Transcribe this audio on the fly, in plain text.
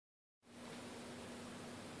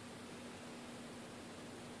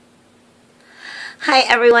Hi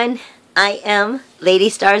everyone, I am Lady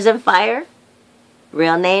Stars and Fire,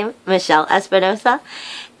 real name Michelle Espinosa,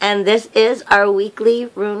 and this is our weekly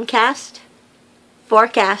Runecast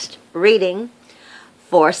forecast reading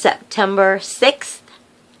for September 6th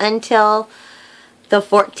until the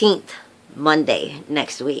 14th, Monday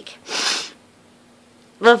next week.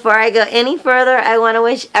 Before I go any further, I want to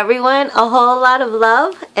wish everyone a whole lot of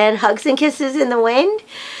love and hugs and kisses in the wind,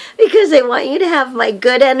 because I want you to have my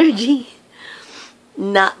good energy,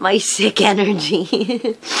 not my sick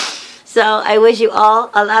energy. So I wish you all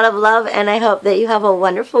a lot of love, and I hope that you have a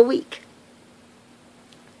wonderful week.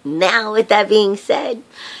 Now, with that being said,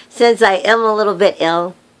 since I am a little bit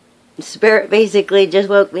ill, Spirit basically just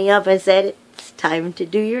woke me up and said, it's time to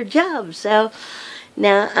do your job. So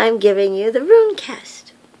now I'm giving you the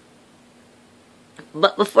Runecast.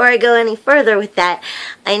 But before I go any further with that,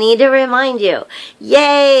 I need to remind you,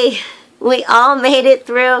 yay! We all made it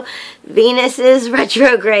through Venus's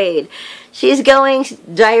retrograde. She's going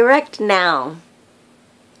direct now.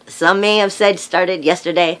 Some may have said started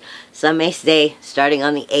yesterday. Some may say starting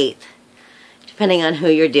on the 8th. Depending on who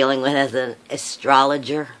you're dealing with as an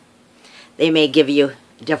astrologer. They may give you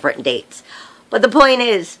different dates. But the point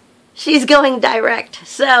is, she's going direct.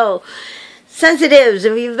 So, sensitives,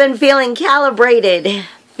 if you've been feeling calibrated,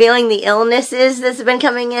 feeling the illnesses that's been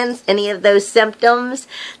coming in, any of those symptoms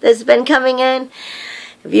that's been coming in,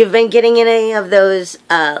 if you've been getting any of those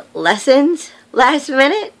lessons last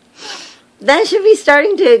minute, that should be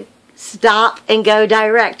starting to stop and go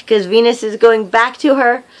direct, because Venus is going back to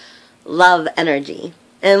her love energy.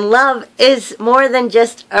 And love is more than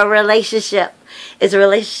just a relationship. It's a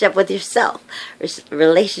relationship with yourself, a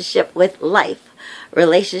relationship with life,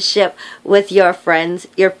 relationship with your friends,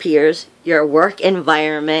 your peers, your work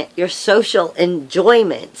environment, your social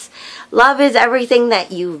enjoyments. Love is everything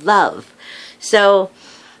that you love. So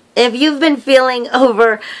if you've been feeling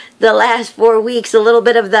over the last 4 weeks a little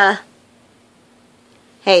bit of the,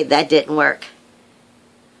 hey, that didn't work.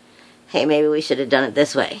 Hey, maybe we should have done it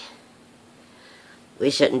this way.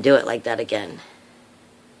 We shouldn't do it like that again.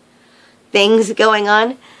 Things going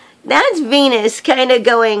on. That's Venus kind of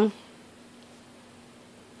going,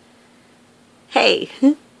 hey,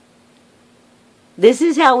 this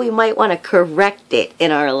is how we might want to correct it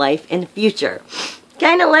in our life in the future.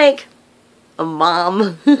 Kind of like a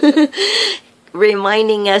mom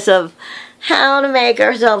reminding us of how to make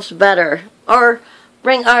ourselves better, or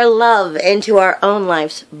bring our love into our own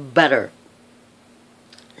lives better.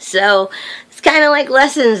 So it's kind of like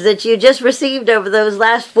lessons that you just received over those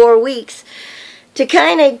last 4 weeks to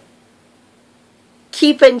kind of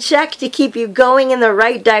keep in check, to keep you going in the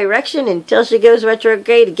right direction until she goes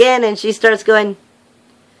retrograde again and she starts going,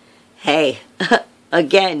 hey,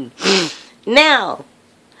 again. Now,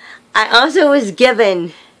 I also was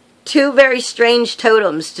given 2 very strange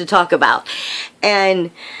totems to talk about. And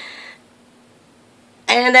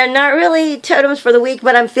they're not really totems for the week,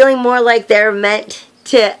 but I'm feeling more like they're meant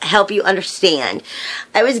to help you understand.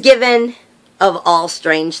 I was given, of all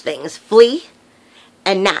strange things, flea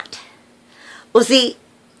and gnat. Well, see,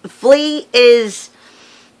 flea is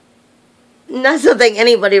not something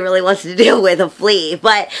anybody really wants to deal with, a flea,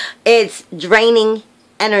 but it's draining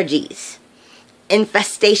energies,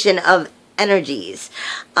 infestation of energies,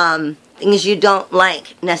 things you don't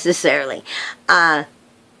like necessarily.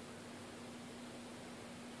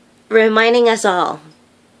 Reminding us all,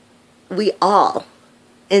 we all,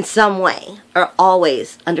 in some way, are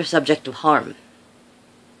always under subject of harm.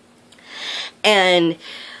 And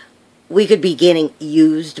we could be getting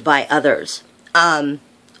used by others,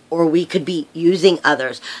 or we could be using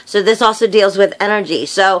others. So this also deals with energy.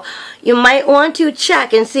 So you might want to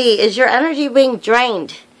check and see, is your energy being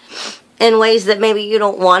drained in ways that maybe you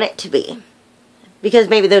don't want it to be? Because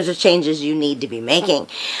maybe those are changes you need to be making.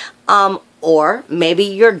 Or maybe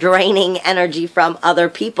you're draining energy from other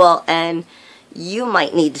people and you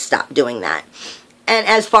might need to stop doing that. And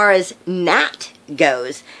as far as gnat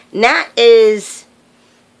goes, gnat is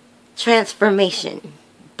transformation,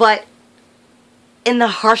 but in the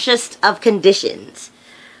harshest of conditions.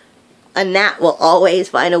 A gnat will always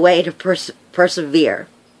find a way to persevere.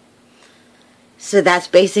 So that's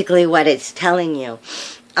basically what it's telling you.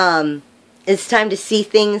 It's time to see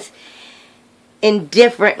things in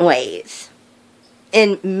different ways.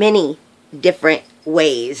 In many different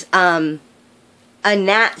ways. A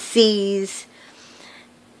gnat sees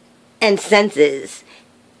and senses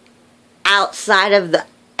outside of the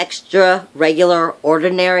extra, regular,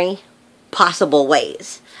 ordinary, possible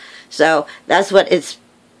ways. So that's what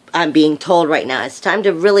I'm being told right now. It's time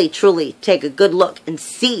to really, truly take a good look and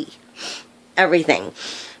see everything.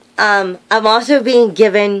 I'm also being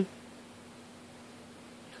given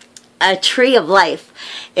a tree of life.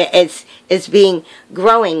 It's being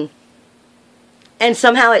growing, and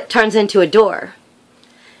somehow it turns into a door.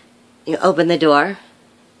 You open the door,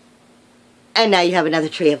 and now you have another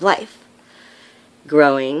tree of life.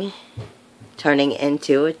 Growing, turning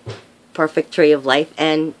into a perfect tree of life,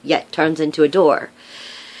 and yet turns into a door.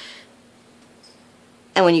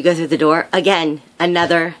 And when you go through the door, again,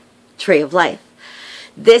 another tree of life.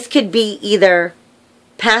 This could be either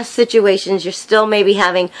past situations you're still maybe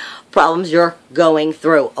having problems you're going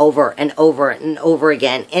through over and over and over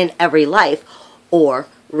again in every life, or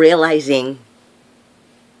realizing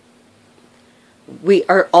we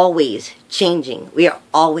are always changing. We are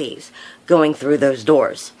always going through those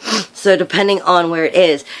doors. So depending on where it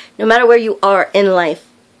is, no matter where you are in life,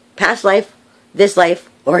 past life, this life,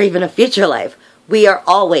 or even a future life, we are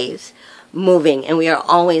always moving and we are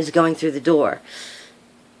always going through the door.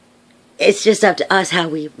 It's just up to us how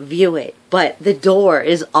we view it. But the door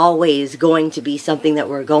is always going to be something that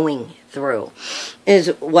we're going through, is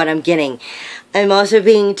what I'm getting. I'm also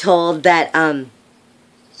being told that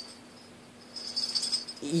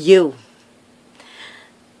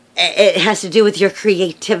it has to do with your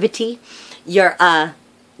creativity. You are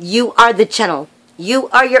the channel. You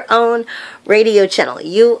are your own radio channel.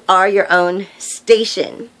 You are your own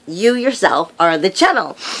station. You yourself are the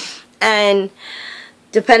channel. And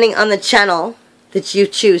depending on the channel that you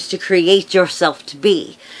choose to create yourself to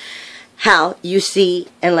be, how you see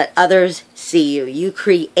and let others see you. You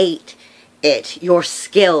create it. Your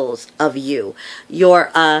skills of you. Your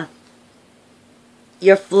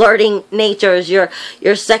flirting natures, your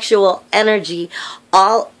sexual energy,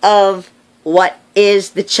 all of what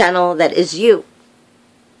is the channel that is you,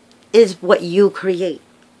 is what you create.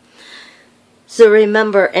 So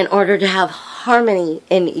remember, in order to have harmony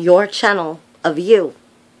in your channel of you,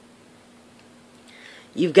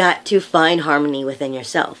 you've got to find harmony within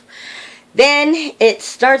yourself. Then it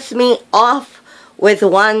starts me off with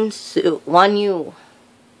one you.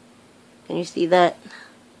 Can you see that?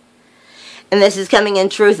 And this is coming in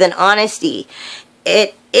truth and honesty.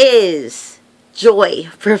 It is joy,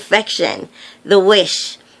 perfection, the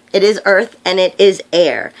wish. It is earth and it is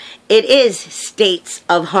air. It is states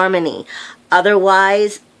of harmony.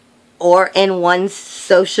 Otherwise, or in one's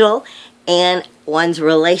social and one's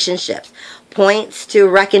relationships. Points to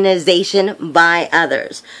recognition by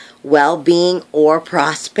others. Well-being or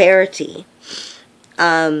prosperity.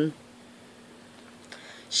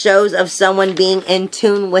 Shows of someone being in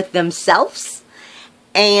tune with themselves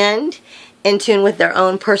and in tune with their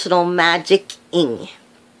own personal magicking.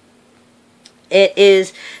 It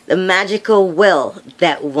is the magical will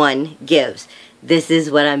that one gives. This is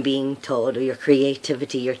what I'm being told. Your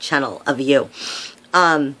creativity, your channel of you,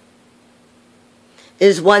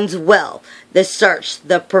 is one's will, the search,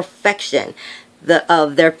 the perfection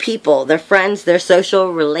of their people, their friends, their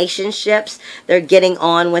social relationships, their getting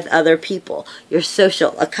on with other people, your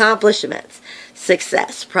social accomplishments,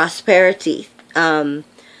 success, prosperity,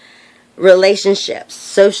 relationships,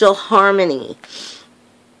 social harmony,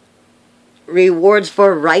 rewards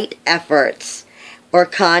for right efforts or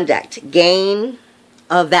conduct, gain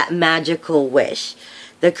of that magical wish,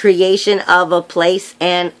 the creation of a place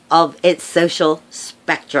and of its social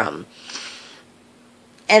spectrum.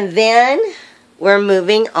 And then we're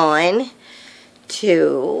moving on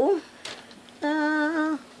to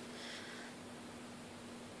now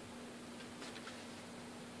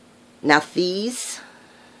these.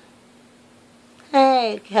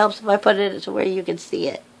 Hey, it helps if I put it to where you can see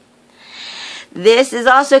it. This is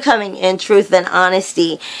also coming in truth and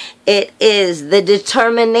honesty. It is the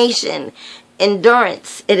determination,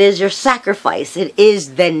 endurance. It is your sacrifice. It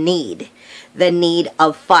is the need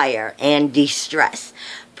of fire and distress.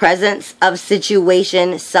 Presence of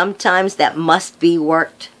situation sometimes that must be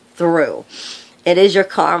worked through. It is your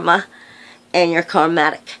karma and your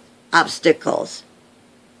karmatic obstacles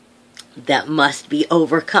that must be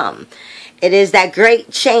overcome. It is that great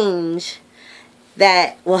change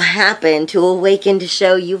that will happen to awaken to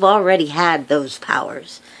show you've already had those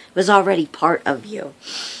powers. It was already part of you.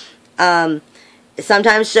 It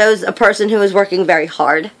sometimes shows a person who is working very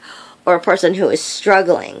hard or a person who is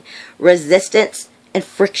struggling. Resistance and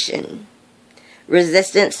friction.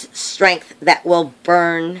 Resistance, strength that will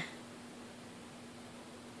burn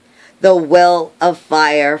the will of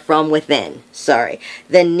fire from within.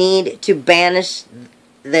 The need to banish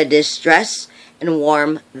the distress and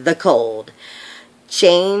warm the cold.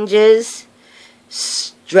 Changes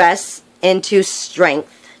stress into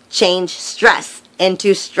strength. Change stress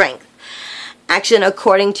into strength. Action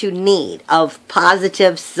according to need of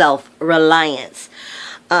positive self-reliance.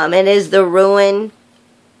 It is the ruin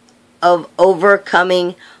of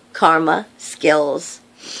overcoming karma, skills,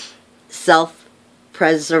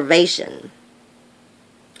 self-preservation,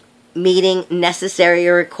 meeting necessary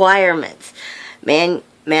requirements,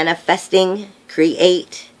 manifesting,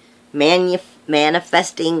 create,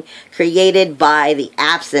 manifesting, created by the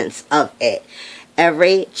absence of it.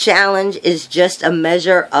 Every challenge is just a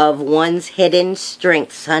measure of one's hidden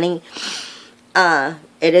strengths, honey. It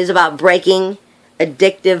is about breaking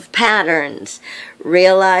addictive patterns.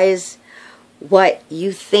 Realize what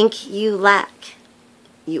you think you lack,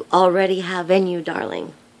 you already have in you,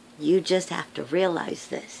 darling. You just have to realize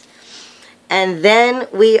this. And then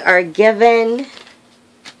we are given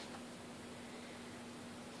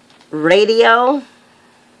radio.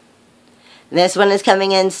 This one is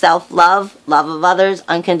coming in self-love, love of others,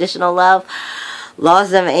 unconditional love,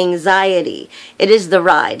 loss of anxiety. It is the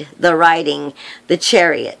ride, the riding, the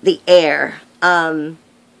chariot, the air.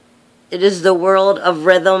 It is the world of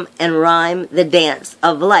rhythm and rhyme, the dance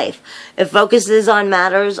of life. It focuses on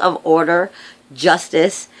matters of order,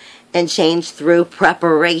 justice, and change through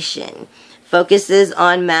preparation. Focuses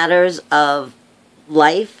on matters of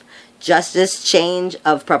life, justice, change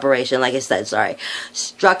of preparation, like I said, sorry.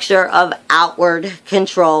 Structure of outward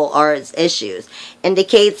control or its issues.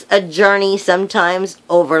 Indicates a journey sometimes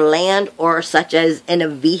over land or such as in a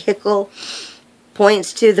vehicle.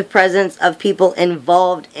 Points to the presence of people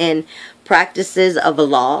involved in practices of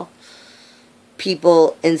law.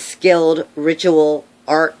 People in skilled ritual,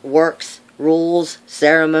 art, works, rules,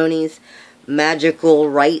 ceremonies, magical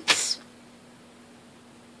rites.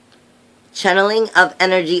 Channeling of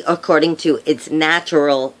energy according to its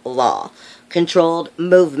natural law, controlled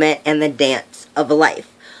movement, and the dance of life.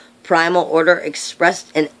 Primal order expressed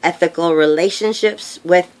in ethical relationships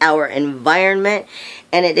with our environment,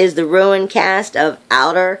 and it is the Rune cast of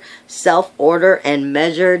outer self-order and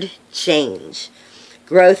measured change.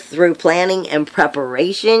 Growth through planning and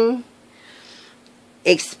preparation.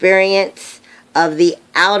 Experience of the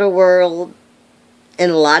outer world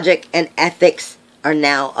and logic and ethics are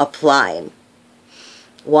now applied.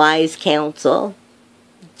 Wise counsel,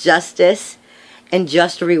 justice, and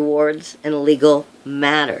just rewards in legal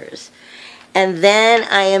matters. And then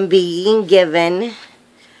I am being given,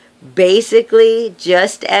 basically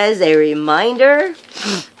just as a reminder,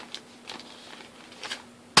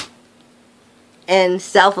 and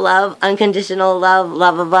self-love, unconditional love,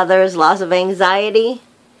 love of others, loss of anxiety,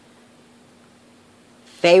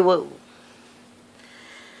 Fei Wu.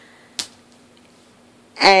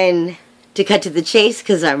 And to cut to the chase,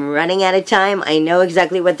 because I'm running out of time, I know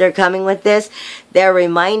exactly what they're coming with this. They're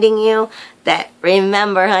reminding you that,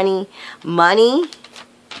 remember, honey, money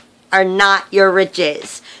are not your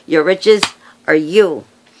riches. Your riches are you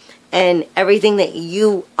and everything that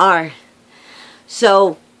you are.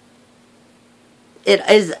 So it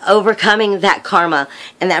is overcoming that karma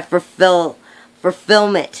and that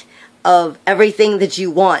fulfillment of everything that you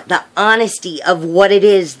want, the honesty of what it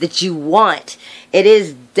is that you want. It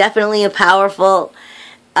is definitely a powerful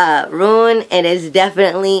rune. It is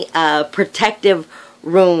definitely a protective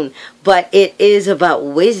rune, but it is about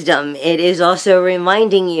wisdom. It is also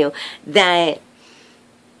reminding you that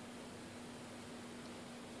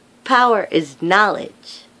power is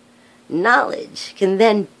knowledge. Knowledge can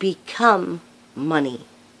then become money.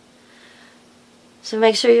 So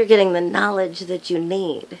make sure you're getting the knowledge that you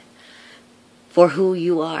need for who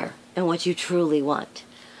you are and what you truly want.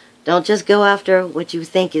 Don't just go after what you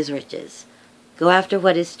think is riches. Go after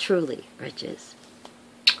what is truly riches.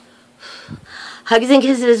 Hugs and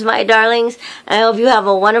kisses, my darlings. I hope you have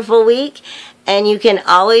a wonderful week. And you can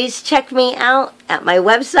always check me out at my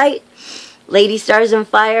website,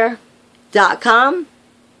 ladystarsandfire.com.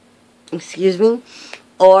 Excuse me.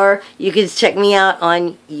 Or you can check me out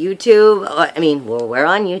on YouTube. We're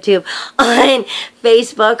on YouTube. On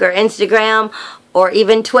Facebook or Instagram. Or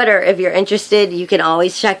even Twitter, if you're interested. You can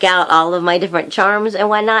always check out all of my different charms and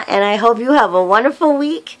whatnot. And I hope you have a wonderful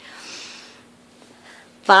week.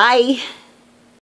 Bye.